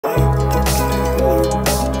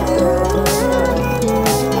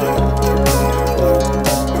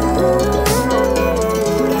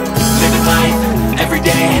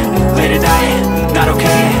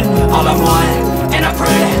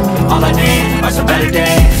a better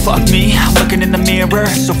day. Fuck me, I'm looking in the mirror,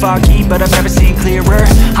 so foggy, but I've never seen clearer.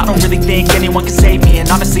 I don't really think anyone can save me, and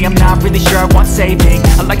honestly I'm not really sure I want saving.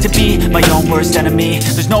 I like to be my own worst enemy.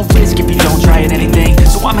 There's no risk if you don't try at anything,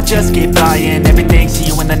 so I'ma just keep buying everything. See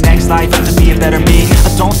you in the next life, have to be a better me.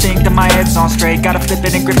 I don't think that my head's on straight, gotta flip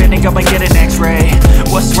it and grip it and go and get an x-ray.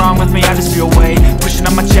 What's wrong with me? I just feel weight pushing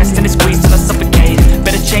on my chest and it squeezes till I suffocate.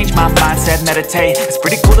 Better change my mindset, meditate. It's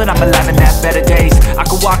pretty cool that I'm alive and have better days. I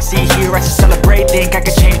could walk, see, hear, I should celebrate. Think I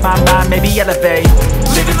could change my mind, maybe elevate.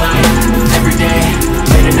 Living life, everyday,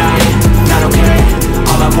 late at night, not okay.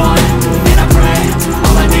 All I want, and I pray,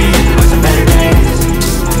 all I need are some better days.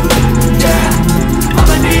 Yeah, all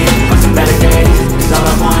I need are some better days. Cause all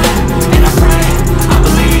I want, and I pray, I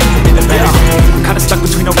believe in the better days. Kinda stuck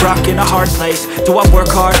between a rock and a hard place. Do I work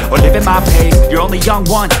hard or live at my pace? You're only young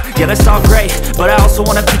once, yeah that's all great, but I also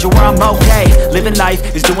want a future where I'm okay. Living life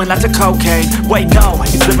is doing lots of cocaine. Wait no,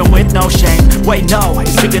 it's living with no shame. Wait no,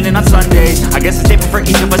 it's sleeping in on Sundays. I guess it's different for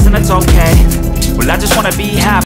each of us and that's okay. Well I just wanna be happy.